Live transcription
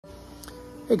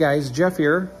Hey guys, Jeff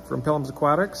here from Pelham's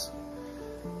Aquatics.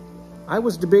 I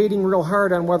was debating real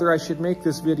hard on whether I should make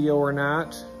this video or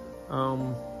not,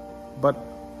 but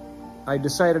I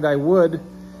decided I would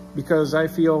because I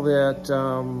feel that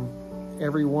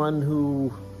everyone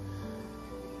who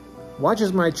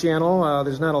watches my channel,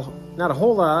 there's not a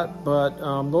whole lot, but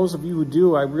those of you who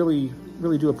do, I really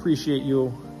do appreciate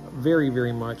you very,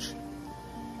 very much.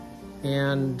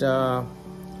 And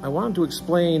I wanted to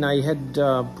explain, I had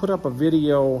put up a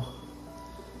video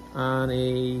on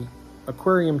a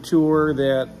aquarium tour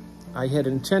that I had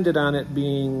intended on it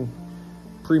being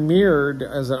premiered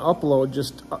as an upload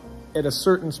just at a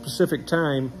certain specific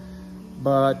time,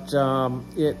 but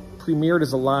it premiered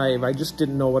as a live. I just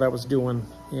didn't know what I was doing,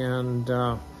 and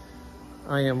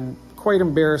I am quite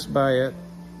embarrassed by it.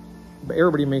 But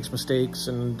everybody makes mistakes,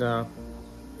 and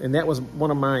that was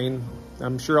one of mine.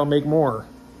 I'm sure I'll make more.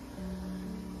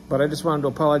 But I just wanted to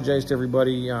apologize to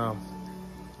everybody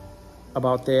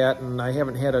about that, and I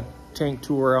haven't had a tank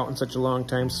tour out in such a long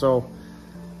time, so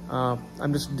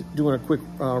I'm just doing a quick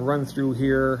run through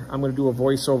here. I'm going to do a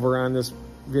voiceover on this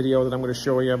video that I'm going to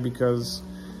show you because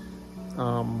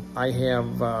I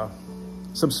have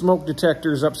some smoke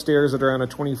detectors upstairs that are on a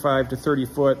 25 to 30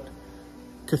 foot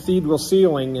cathedral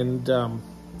ceiling, and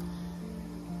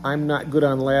I'm not good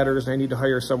on ladders. I need to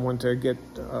hire someone to get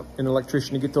an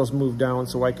electrician to get those moved down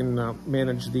so I can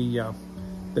manage the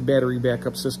battery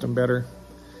backup system better.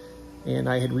 And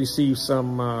I had received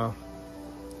some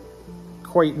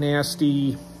quite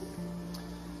nasty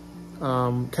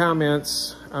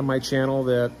comments on my channel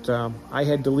that I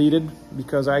had deleted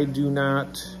because I do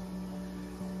not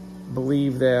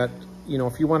believe that, you know,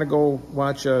 if you want to go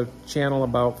watch a channel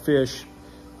about fish,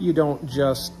 you don't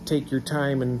just take your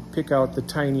time and pick out the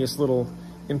tiniest little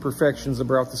imperfections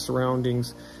about the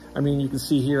surroundings. I mean, you can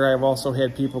see here I've also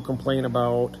had people complain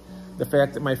about the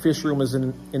fact that my fish room is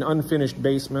in an unfinished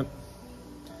basement.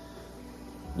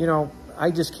 You know,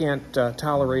 I just can't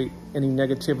tolerate any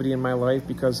negativity in my life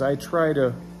because I try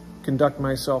to conduct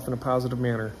myself in a positive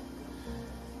manner.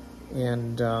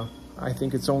 And I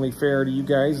think it's only fair to you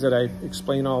guys that I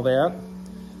explain all that.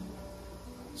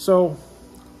 So,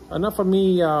 enough of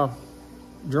me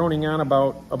droning on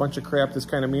about a bunch of crap that's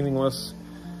kind of meaningless.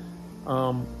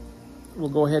 We'll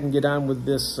go ahead and get on with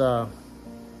this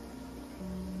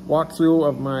walkthrough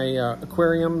of my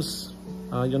aquariums.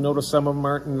 You'll notice some of them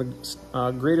aren't in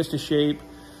the greatest of shape.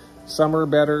 Some are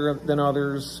better than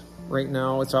others right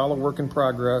now. It's all a work in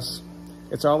progress.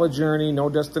 It's all a journey, no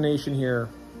destination here.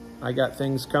 I got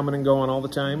things coming and going all the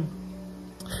time.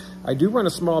 I do run a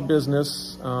small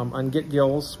business on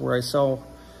GILLS where I sell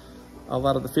a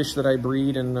lot of the fish that I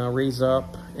breed and raise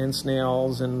up, and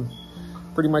snails, and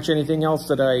pretty much anything else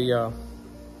that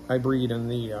I breed in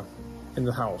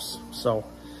the house. So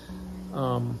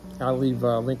I'll leave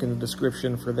a link in the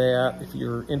description for that if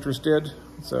you're interested.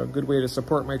 It's a good way to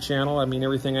support my channel. I mean,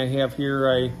 everything I have here,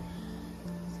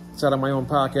 it's out of my own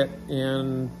pocket,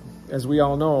 and as we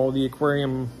all know, the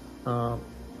aquarium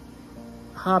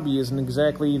hobby isn't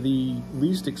exactly the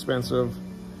least expensive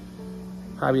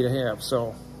hobby to have.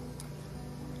 So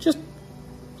just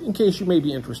in case you may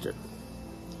be interested.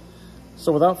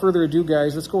 So without further ado,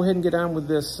 guys, let's go ahead and get on with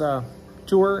this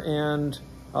tour, and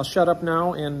I'll shut up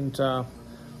now, and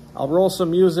I'll roll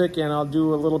some music, and I'll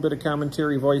do a little bit of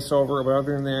commentary voiceover, but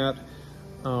other than that,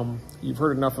 you've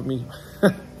heard enough of me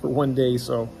for one day.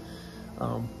 So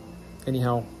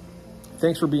anyhow,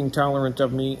 thanks for being tolerant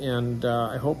of me, and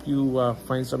I hope you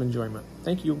find some enjoyment.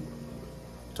 Thank you.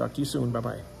 Talk to you soon.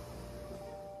 Bye-bye.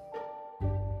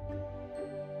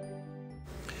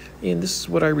 And this is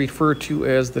what I refer to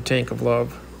as the tank of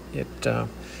love. It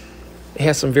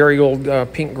has some very old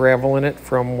pink gravel in it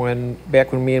from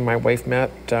back when me and my wife met.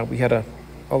 We had a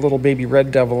little baby red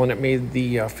devil, and it made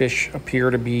the fish appear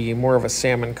to be more of a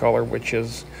salmon color, which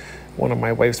is one of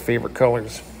my wife's favorite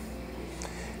colors.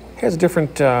 It has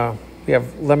different, we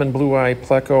have lemon blue eye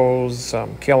plecos,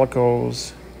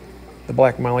 calicos, the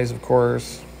black mollies, of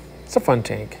course. It's a fun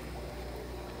tank.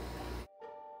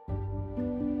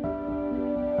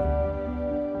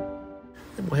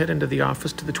 We'll head into the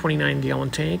office to the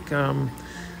 29-gallon tank.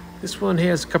 This one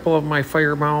has a couple of my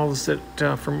fire mouths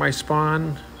that from my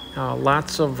spawn.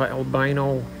 Lots of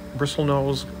albino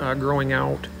bristlenose growing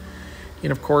out.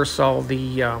 And of course all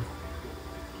the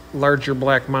larger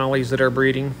black mollies that are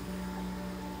breeding.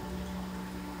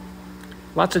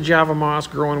 Lots of Java moss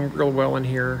growing real well in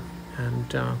here.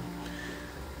 And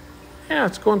yeah,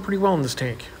 it's going pretty well in this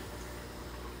tank.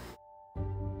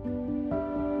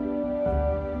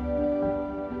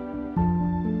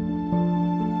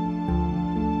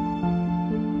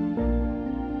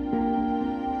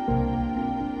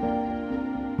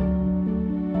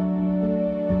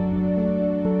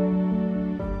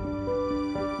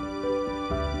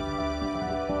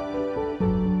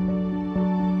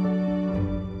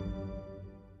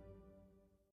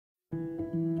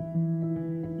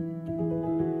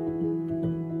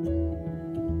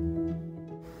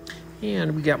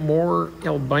 And we got more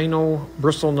albino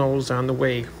bristlenose on the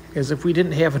way, as if we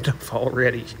didn't have enough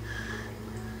already.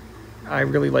 I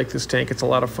really like this tank. It's a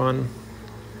lot of fun.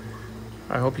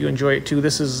 I hope you enjoy it too.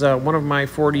 This is one of my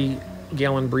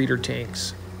 40-gallon breeder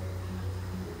tanks.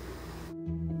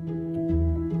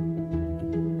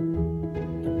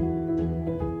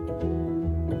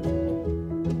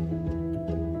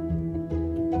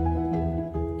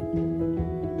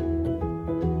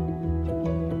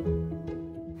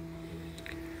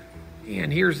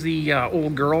 And here's the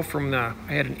old girl from I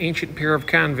had an ancient pair of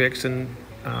convicts, and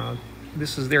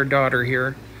this is their daughter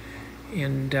here,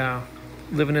 and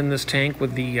living in this tank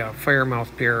with the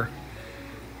firemouth pair.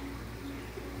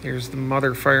 There's the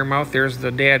mother firemouth, there's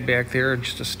the dad back there,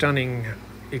 just a stunning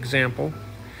example.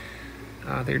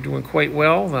 They're doing quite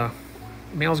well. The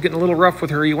male's getting a little rough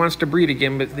with her. He wants to breed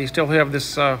again, but they still have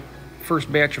this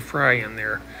first batch of fry in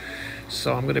there.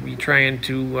 So I'm going to be trying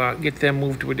to get them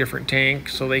moved to a different tank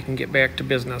so they can get back to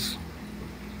business.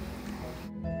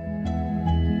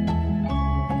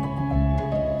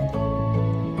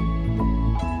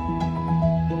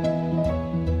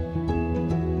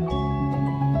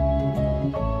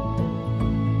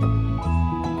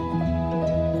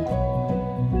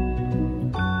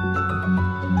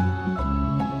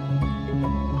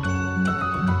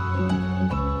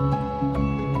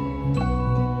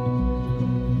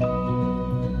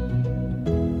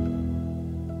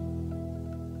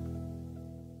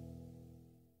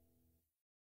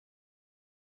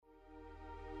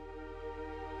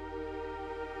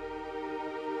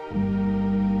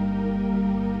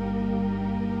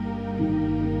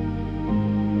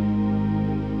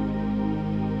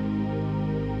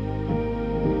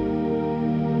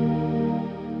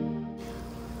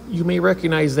 You may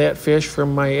recognize that fish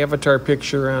from my avatar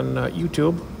picture on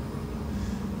YouTube.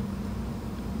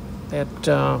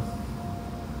 That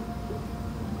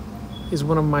is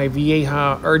one of my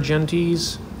Vieja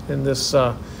Argentis, and this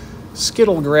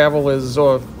skittle gravel is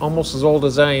almost as old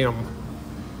as I am.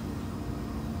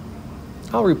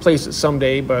 I'll replace it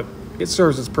someday, but it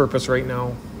serves its purpose right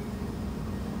now.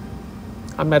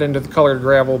 I'm not into the colored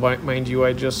gravel, mind you.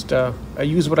 I just I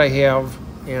use what I have,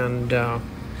 and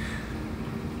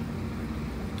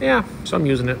yeah, so I'm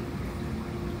using it.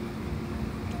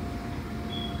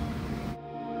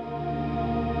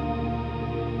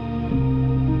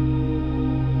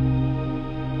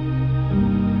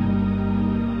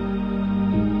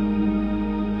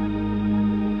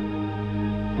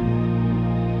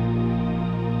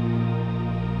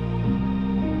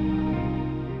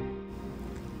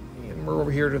 And we're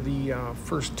over here to the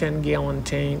first 10-gallon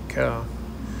tank.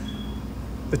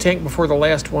 The tank before the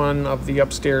last one of the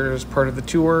upstairs part of the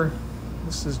tour.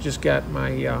 This has just got my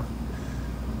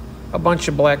a bunch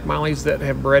of black mollies that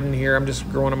have bred in here. I'm just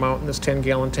growing them out in this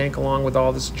 10-gallon tank along with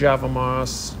all this Java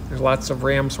moss. There's lots of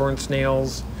ram's horn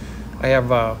snails. I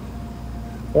have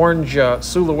orange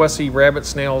Sulawesi rabbit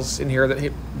snails in here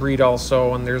that breed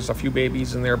also, and there's a few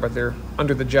babies in there, but they're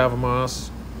under the Java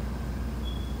moss.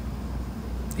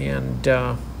 And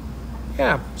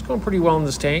yeah, it's going pretty well in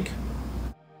this tank.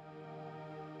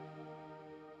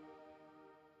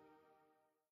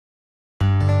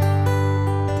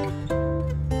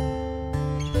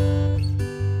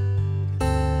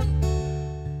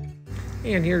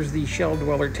 And here's the shell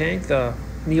dweller tank, the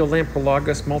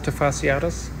Neolamprologus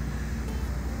multifasciatus.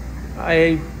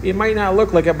 It might not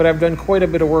look like it, but I've done quite a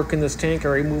bit of work in this tank. I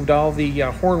removed all the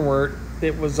hornwort.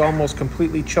 It was almost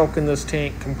completely choking this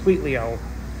tank completely out.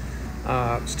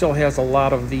 Still has a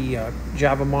lot of the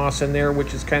Java moss in there,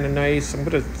 which is kind of nice. I'm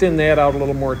going to thin that out a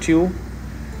little more too.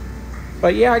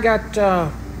 But yeah, I got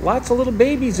lots of little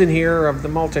babies in here of the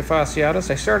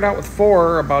multifasciatus. I started out with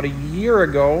 4 about a year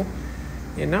ago.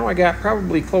 And now I got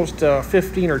probably close to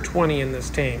 15 or 20 in this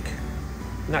tank,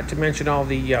 not to mention all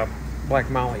the black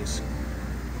mollies.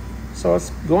 So it's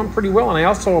going pretty well, and I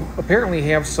also apparently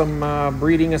have some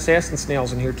breeding assassin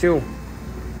snails in here too.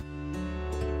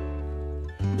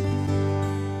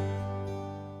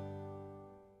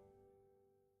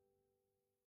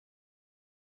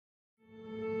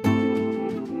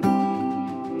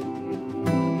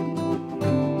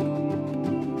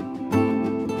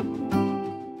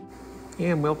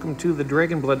 And welcome to the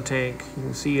dragon blood tank. You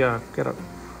can see got a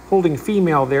holding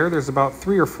female there. There's about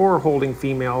 3 or 4 holding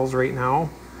females right now.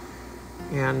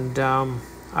 And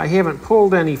I haven't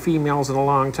pulled any females in a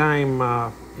long time,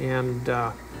 and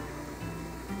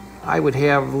I would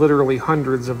have literally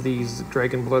hundreds of these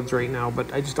dragon bloods right now,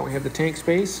 but I just don't have the tank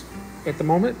space at the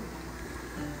moment.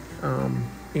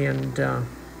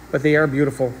 But they are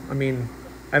beautiful. I mean,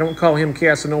 I don't call him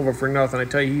Casanova for nothing. I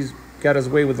tell you, he's got his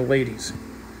way with the ladies.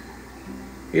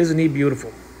 Isn't he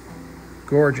beautiful?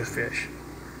 Gorgeous fish.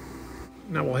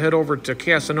 Now we'll head over to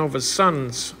Casanova's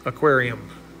son's aquarium.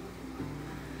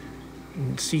 You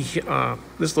can see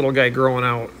this little guy growing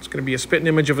out. It's going to be a spitting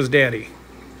image of his daddy.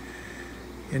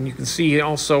 And you can see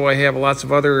also I have lots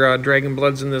of other dragon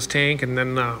bloods in this tank, and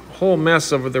then a whole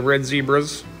mess of the red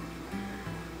zebras.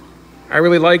 I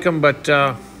really like them, but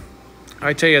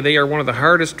I tell you, they are one of the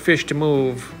hardest fish to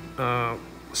move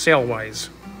sail-wise.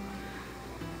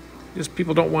 Just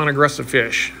people don't want aggressive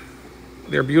fish.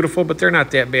 They're beautiful, but they're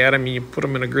not that bad. I mean, you put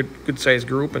them in a good-sized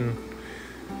group, and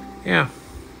yeah.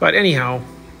 But anyhow,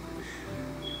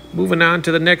 moving on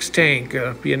to the next tank.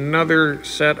 Be another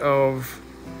set of,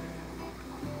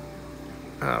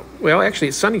 well, actually,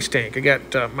 it's Sonny's tank. I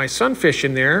got my sunfish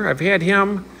in there. I've had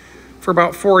him for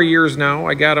about 4 years now.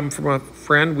 I got him from a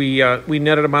friend. We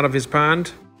netted him out of his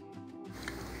pond.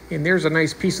 And there's a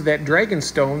nice piece of that dragon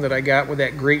stone that I got with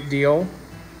that great deal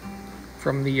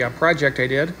from the project I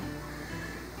did.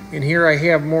 And here I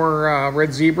have more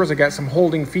red zebras. I got some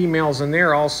holding females in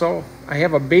there also. I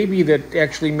have a baby that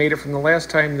actually made it from the last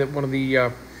time that one of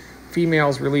the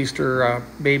females released her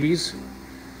babies.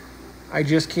 I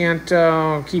just can't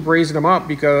keep raising them up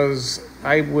because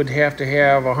I would have to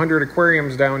have 100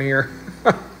 aquariums down here.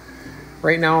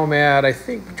 Right now I'm at, I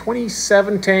think,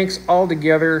 27 tanks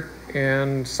altogether,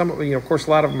 and some, you know, of course, a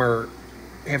lot of them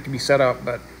have to be set up,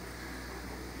 but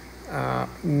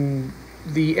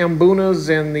the Mbunas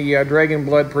and the dragon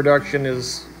blood production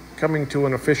is coming to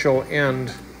an official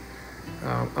end.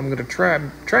 I'm going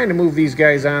to trying to move these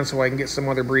guys on so I can get some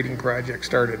other breeding projects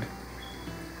started.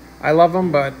 I love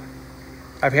them, but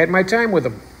I've had my time with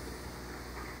them.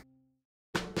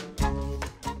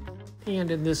 And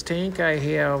in this tank I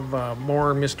have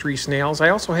more mystery snails. I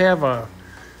also have a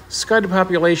scud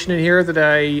population in here that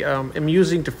I am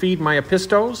using to feed my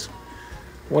apistos.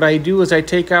 What I do is I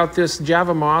take out this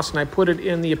Java moss and I put it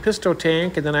in the apisto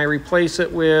tank, and then I replace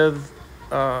it with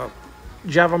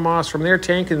Java moss from their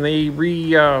tank, and they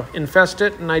re-infest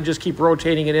it, and I just keep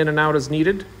rotating it in and out as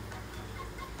needed.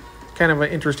 Kind of an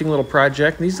interesting little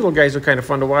project. And these little guys are kind of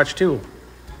fun to watch too.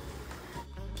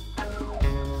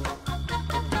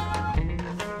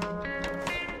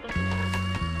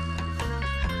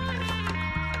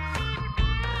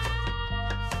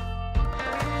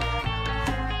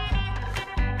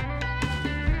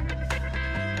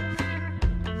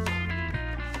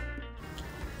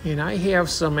 And I have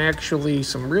some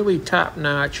really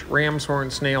top-notch ram's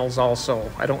horn snails also.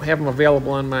 I don't have them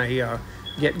available on my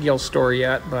Get GILLS store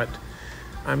yet, but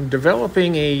I'm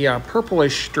developing a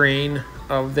purplish strain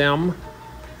of them.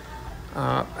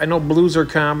 I know blues are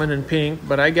common and pink,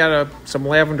 but I got some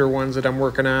lavender ones that I'm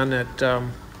working on that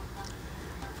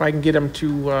if I can get them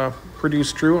to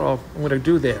produce true, I'm going to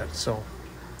do that. So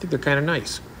I think they're kind of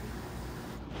nice.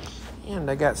 And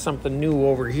I got something new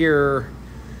over here.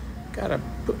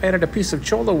 Added a piece of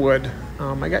cholla wood.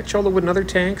 I got cholla wood in other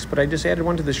tanks, but I just added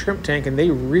one to the shrimp tank, and they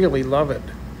really love it.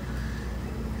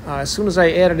 As soon as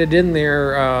I added it in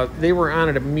there, they were on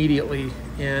it immediately,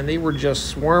 and they were just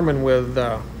swarming with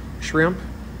shrimp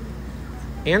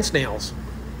and snails.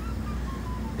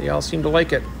 They all seemed to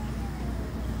like it.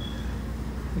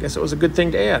 I guess it was a good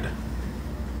thing to add.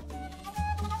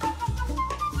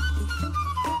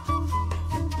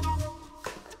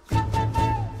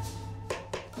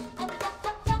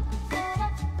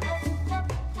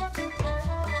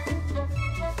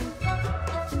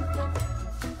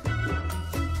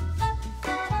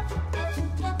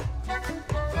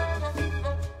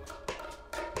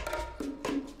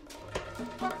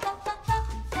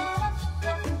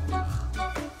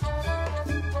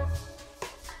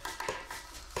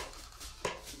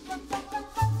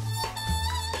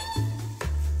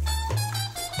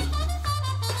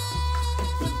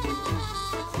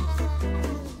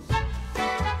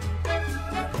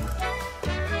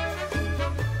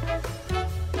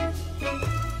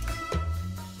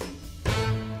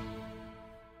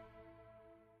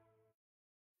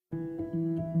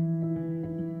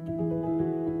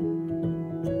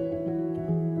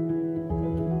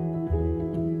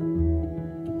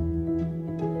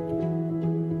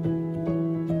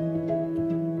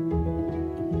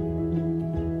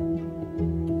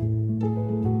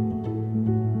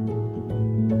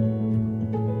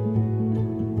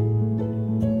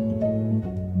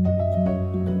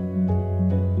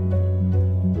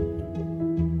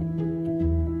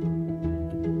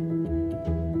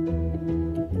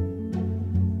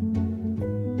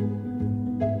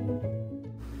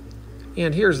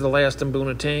 And here's the last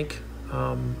Mbuna tank.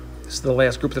 This is the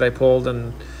last group that I pulled,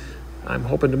 and I'm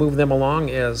hoping to move them along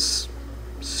as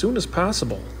soon as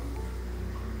possible.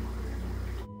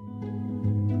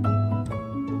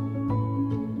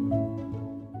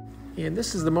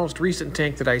 this is the most recent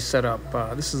tank that I set up.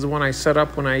 This is the one I set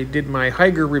up when I did my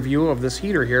Hygger review of this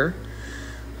heater here.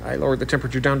 I lowered the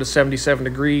temperature down to 77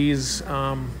 degrees.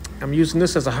 I'm using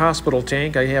this as a hospital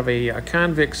tank. I have a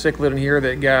convict cichlid in here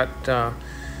that got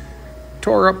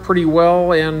tore up pretty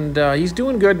well, and he's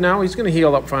doing good now. He's going to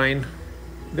heal up fine.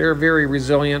 They're very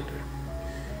resilient.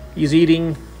 He's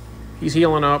eating. He's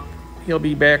healing up. He'll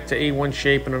be back to A1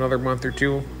 shape in another month or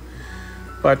two.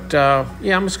 But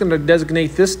yeah, I'm just going to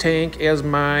designate this tank as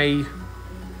my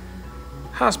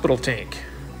hospital tank.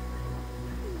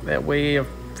 That way, if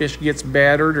fish gets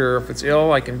battered or if it's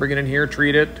ill, I can bring it in here,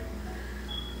 treat it,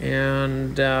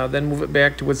 and then move it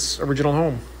back to its original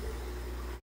home.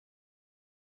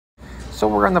 So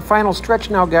we're on the final stretch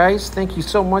now, guys. Thank you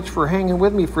so much for hanging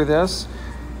with me for this.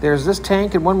 There's this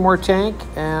tank and one more tank,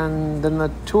 and then the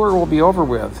tour will be over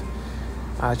with.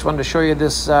 I just wanted to show you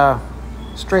this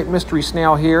straight mystery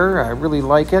snail here. I really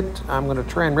like it. I'm going to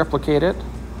try and replicate it.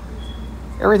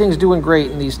 Everything's doing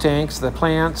great in these tanks. The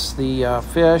plants, the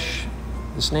fish,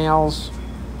 the snails.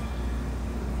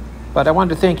 But I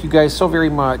wanted to thank you guys so very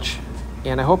much.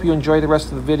 And I hope you enjoy the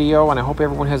rest of the video. And I hope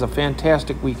everyone has a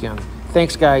fantastic weekend.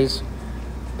 Thanks, guys.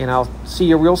 And I'll see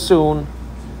you real soon.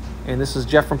 And this is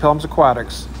Jeff from Pelham's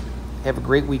Aquatics. Have a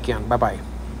great weekend. Bye-bye.